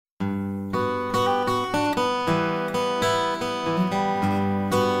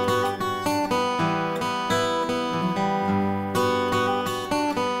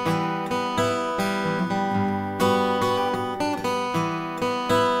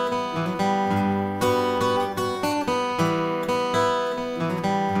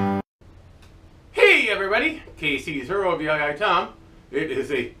KC's Hero VII Tom. It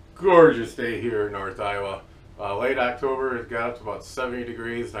is a gorgeous day here in North Iowa. Late October, it got up to about 70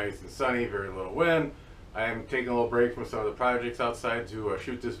 degrees, nice and sunny, very little wind. I am taking a little break from some of the projects outside to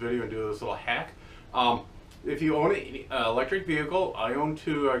shoot this video and do this little hack. If you own an electric vehicle, I own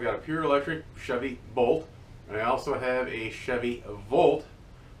two. I got a pure electric Chevy Bolt, and I also have a Chevy Volt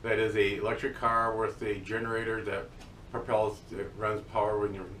that is a electric car with a generator that runs power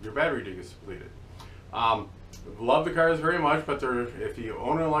when your battery gets depleted. Love the cars very much, but if you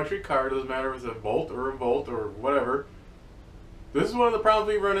own an electric car, it doesn't matter if it's a Bolt or whatever, this is one of the problems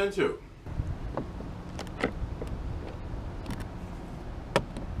we run into.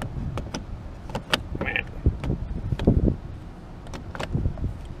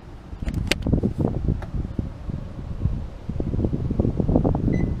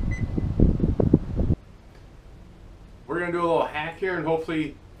 We're going to do a little hack here and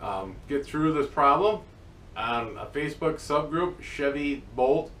hopefully get through this problem on a Facebook subgroup, Chevy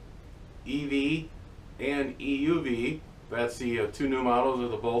Bolt EV and EUV. That's the two new models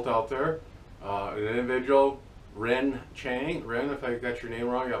of the Bolt out there. An individual, Ren Chang. Ren, if I got your name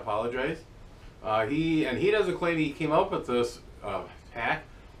wrong, I apologize. He doesn't claim he came up with this hack.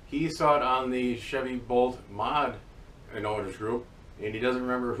 He saw it on the Chevy Bolt mod owners group, and he doesn't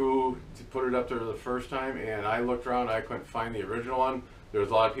remember who put it up there the first time. And I looked around, I couldn't find the original one. There's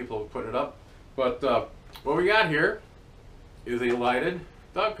a lot of people putting it up, but what we got here is a lighted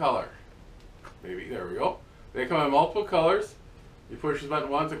dog collar. Maybe, there we go. They come in multiple colors. You push the button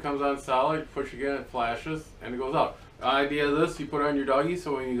once, it comes on solid. You push again, it flashes, and it goes out. The idea of this, you put it on your doggy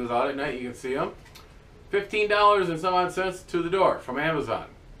so when he goes out at night, you can see him. $15 and some odd cents to the door from Amazon.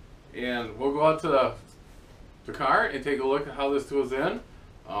 And we'll go out to the car and take a look at how this goes in.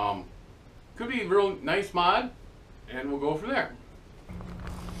 Could be a real nice mod, and we'll go from there.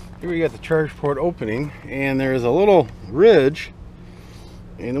 Here we got the charge port opening, and there's a little ridge,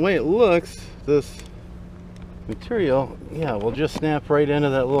 and the way it looks, this material, yeah, will just snap right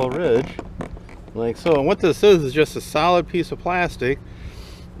into that little ridge like so. And what this is just a solid piece of plastic,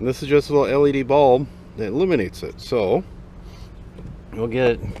 and this is just a little LED bulb that illuminates it. So we'll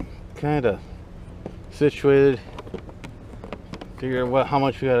get it kind of situated, figure out how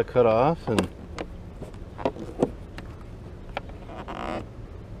much we got to cut off, and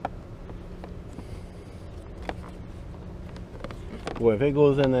boy, if it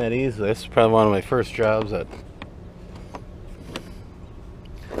goes in that easily, this is probably one of my first jobs that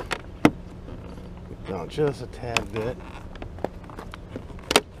down just a tad bit.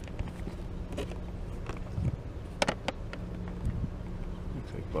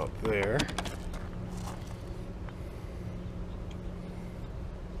 Looks like about there.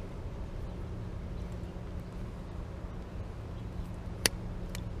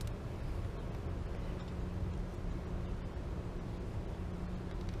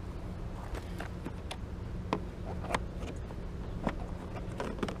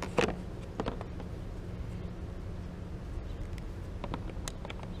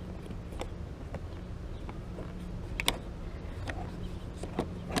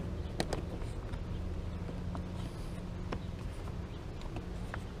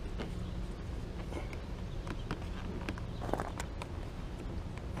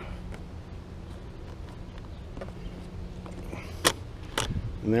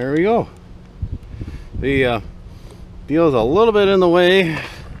 And there we go. The deal's a little bit in the way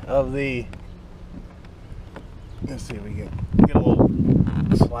of the, let's see if we can get a little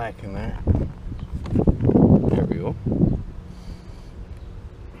slack in there. There we go.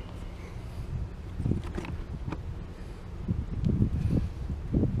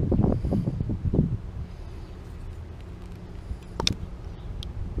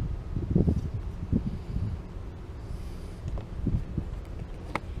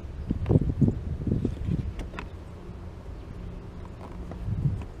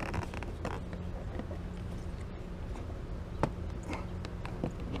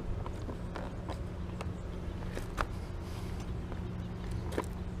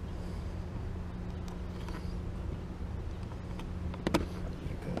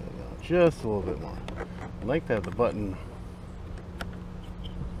 Just a little bit more. I'd like to have the button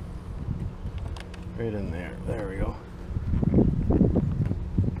right in there. There we go.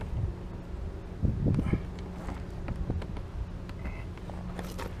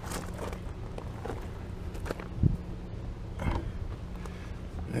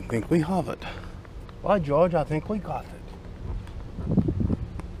 I think we have it. By George, I think we got it.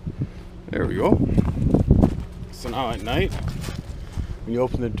 There we go. So now at night, when you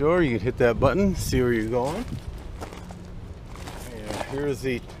open the door, you can hit that button, see where you're going. And here's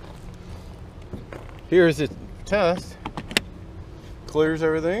the test. Clears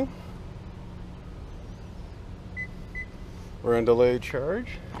everything. We're on delayed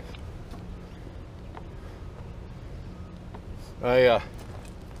charge.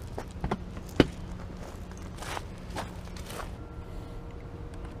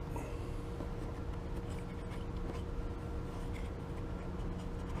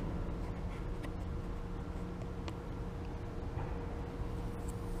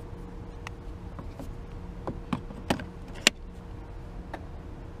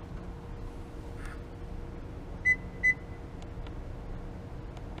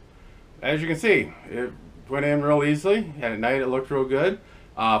 As you can see, it went in real easily, and at night it looked real good.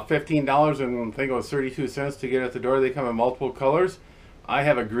 $15 and I think it was 32 cents to get at the door. They come in multiple colors. I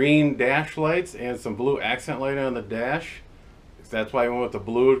have a green dash lights and some blue accent light on the dash. That's why I went with the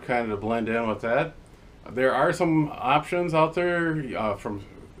blue, kind of to blend in with that. There are some options out there from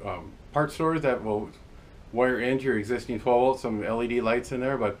part stores that will wire into your existing 12 volt, some LED lights in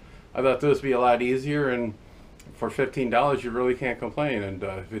there, but I thought this would be a lot easier, and for $15 you really can't complain. And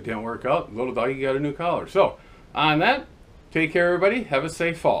if it didn't work out, little doggy got a new collar. So on that, take care everybody, have a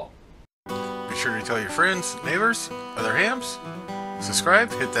safe fall. Be sure to tell your friends, neighbors, other hams,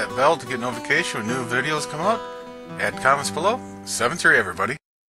 subscribe, hit that bell to get notification when new videos come out, add comments below. 7-3 everybody.